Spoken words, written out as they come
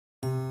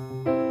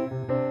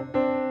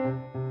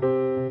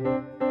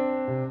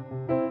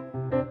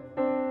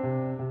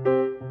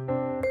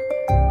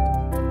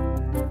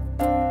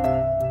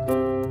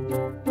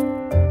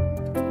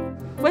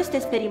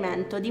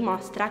esperimento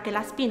dimostra che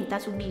la spinta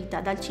subita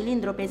dal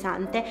cilindro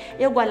pesante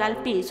è uguale al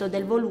peso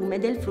del volume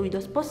del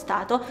fluido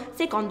spostato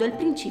secondo il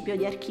principio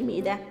di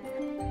Archimede.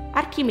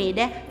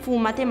 Archimede fu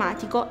un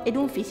matematico ed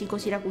un fisico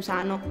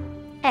siracusano.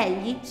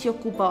 Egli si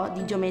occupò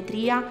di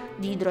geometria,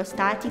 di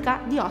idrostatica,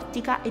 di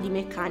ottica e di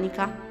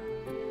meccanica.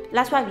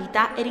 La sua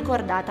vita è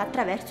ricordata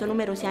attraverso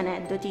numerosi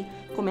aneddoti,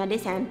 come ad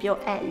esempio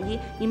egli,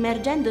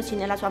 immergendosi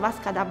nella sua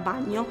vasca da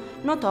bagno,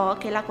 notò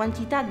che la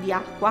quantità di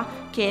acqua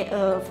che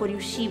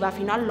fuoriusciva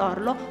fino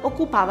all'orlo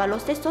occupava lo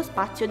stesso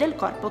spazio del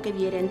corpo che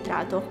vi era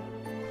entrato.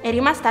 È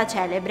rimasta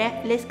celebre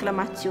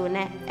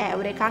l'esclamazione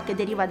Eureka, che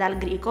deriva dal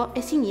greco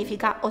e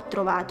significa "ho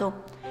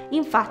trovato".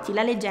 Infatti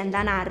la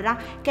leggenda narra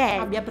che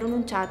abbia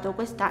pronunciato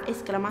questa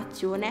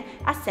esclamazione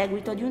a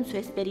seguito di un suo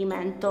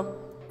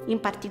esperimento, in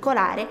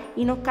particolare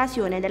in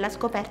occasione della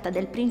scoperta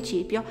del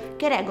principio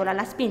che regola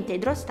la spinta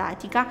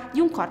idrostatica di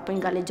un corpo in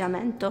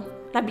galleggiamento.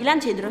 La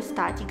bilancia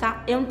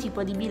idrostatica è un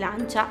tipo di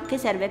bilancia che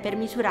serve per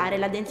misurare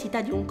la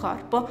densità di un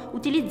corpo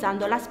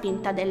utilizzando la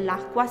spinta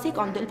dell'acqua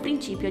secondo il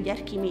principio di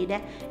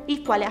Archimede,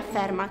 il quale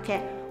afferma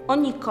che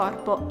ogni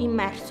corpo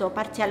immerso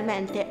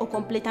parzialmente o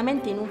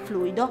completamente in un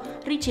fluido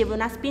riceve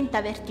una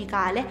spinta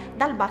verticale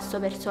dal basso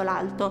verso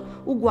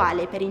l'alto,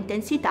 uguale per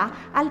intensità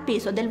al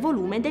peso del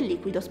volume del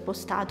liquido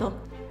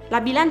spostato. La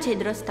bilancia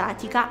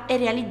idrostatica è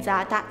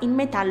realizzata in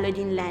metallo ed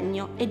in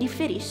legno e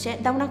differisce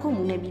da una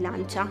comune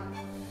bilancia.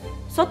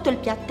 Sotto il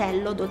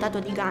piattello dotato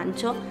di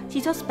gancio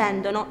si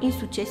sospendono in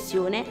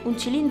successione un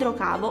cilindro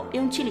cavo e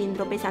un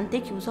cilindro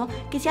pesante chiuso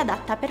che si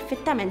adatta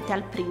perfettamente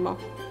al primo.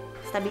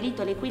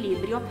 Stabilito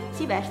l'equilibrio,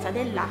 si versa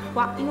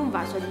dell'acqua in un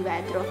vaso di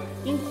vetro,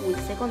 in cui il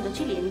secondo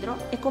cilindro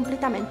è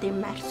completamente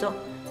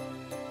immerso.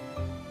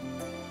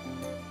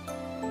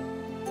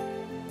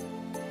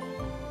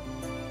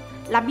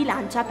 La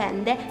bilancia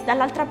pende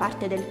dall'altra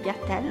parte del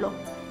piattello.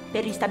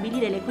 Per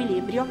ristabilire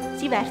l'equilibrio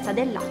si versa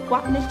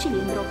dell'acqua nel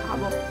cilindro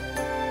cavo.